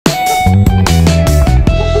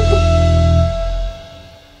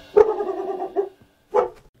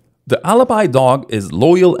The Alabai dog is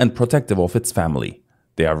loyal and protective of its family.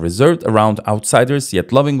 They are reserved around outsiders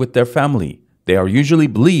yet loving with their family. They are usually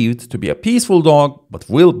believed to be a peaceful dog but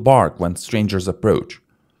will bark when strangers approach.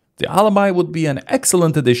 The Alabai would be an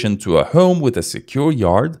excellent addition to a home with a secure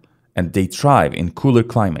yard, and they thrive in cooler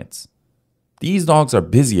climates. These dogs are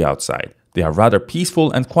busy outside. They are rather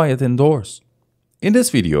peaceful and quiet indoors. In this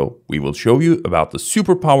video, we will show you about the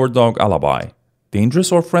superpowered dog Alabai. Dangerous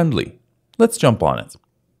or friendly? Let's jump on it.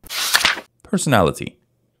 Personality.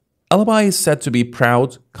 Alabai is said to be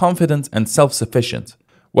proud, confident, and self-sufficient.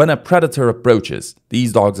 When a predator approaches,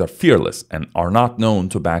 these dogs are fearless and are not known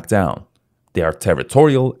to back down. They are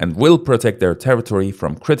territorial and will protect their territory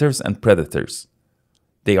from critters and predators.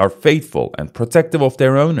 They are faithful and protective of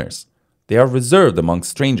their owners. They are reserved among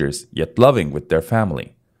strangers, yet loving with their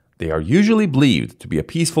family. They are usually believed to be a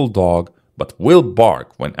peaceful dog, but will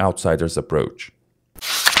bark when outsiders approach.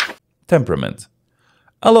 Temperament.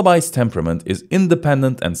 Alabai's temperament is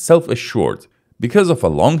independent and self-assured because of a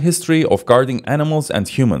long history of guarding animals and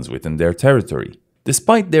humans within their territory.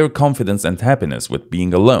 Despite their confidence and happiness with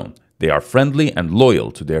being alone, they are friendly and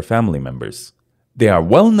loyal to their family members. They are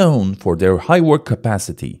well known for their high work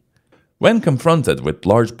capacity. When confronted with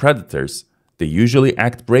large predators, they usually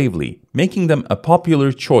act bravely, making them a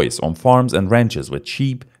popular choice on farms and ranches with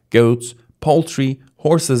sheep, goats, poultry,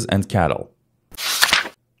 horses, and cattle.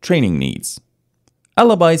 Training needs.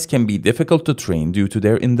 Alabais can be difficult to train due to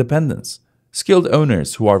their independence. Skilled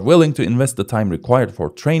owners who are willing to invest the time required for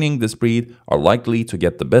training this breed are likely to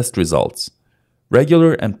get the best results.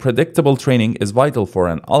 Regular and predictable training is vital for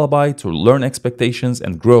an Alabai to learn expectations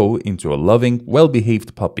and grow into a loving,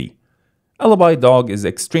 well-behaved puppy. Alabai dog is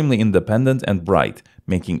extremely independent and bright,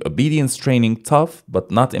 making obedience training tough but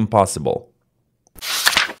not impossible.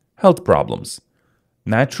 Health problems.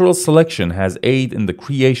 Natural selection has aided in the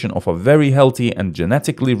creation of a very healthy and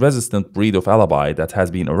genetically resistant breed of Alabai that has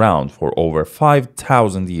been around for over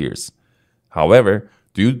 5,000 years. However,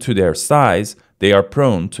 due to their size, they are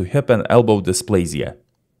prone to hip and elbow dysplasia.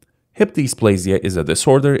 Hip dysplasia is a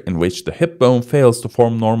disorder in which the hip bone fails to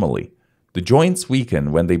form normally. The joints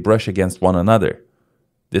weaken when they brush against one another.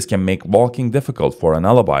 This can make walking difficult for an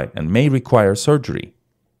Alabai and may require surgery.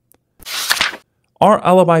 Are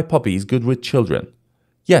Alabai puppies good with children?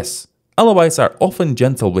 Yes, Alabais are often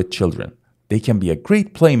gentle with children. They can be a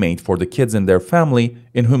great playmate for the kids in their family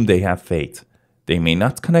in whom they have faith. They may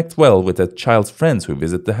not connect well with a child's friends who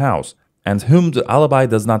visit the house and whom the Alabai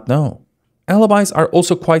does not know. Alabais are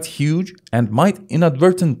also quite huge and might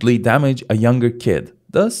inadvertently damage a younger kid.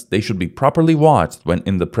 Thus, they should be properly watched when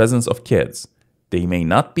in the presence of kids. They may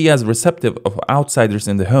not be as receptive of outsiders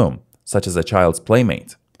in the home, such as a child's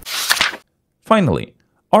playmate. Finally,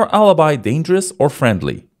 are Alabai dangerous or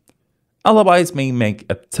friendly? Alabais may make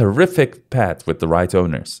a terrific pet with the right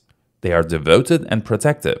owners. They are devoted and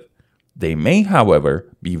protective. They may, however,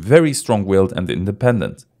 be very strong-willed and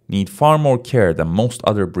independent, need far more care than most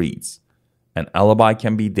other breeds. An Alabai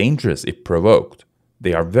can be dangerous if provoked.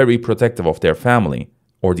 They are very protective of their family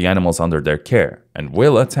or the animals under their care and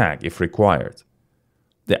will attack if required.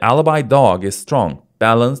 The Alabai dog is strong,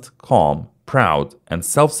 balanced, calm, proud, and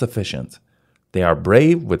self-sufficient. They are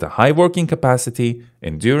brave with a high working capacity,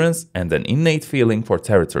 endurance, and an innate feeling for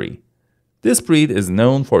territory. This breed is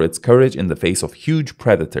known for its courage in the face of huge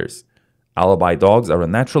predators. Alabai dogs are a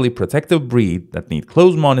naturally protective breed that need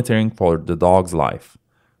close monitoring for the dog's life.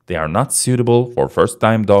 They are not suitable for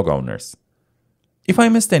first-time dog owners. If I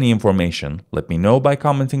missed any information, let me know by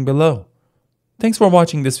commenting below. Thanks for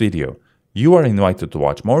watching this video. You are invited to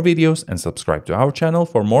watch more videos and subscribe to our channel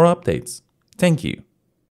for more updates. Thank you.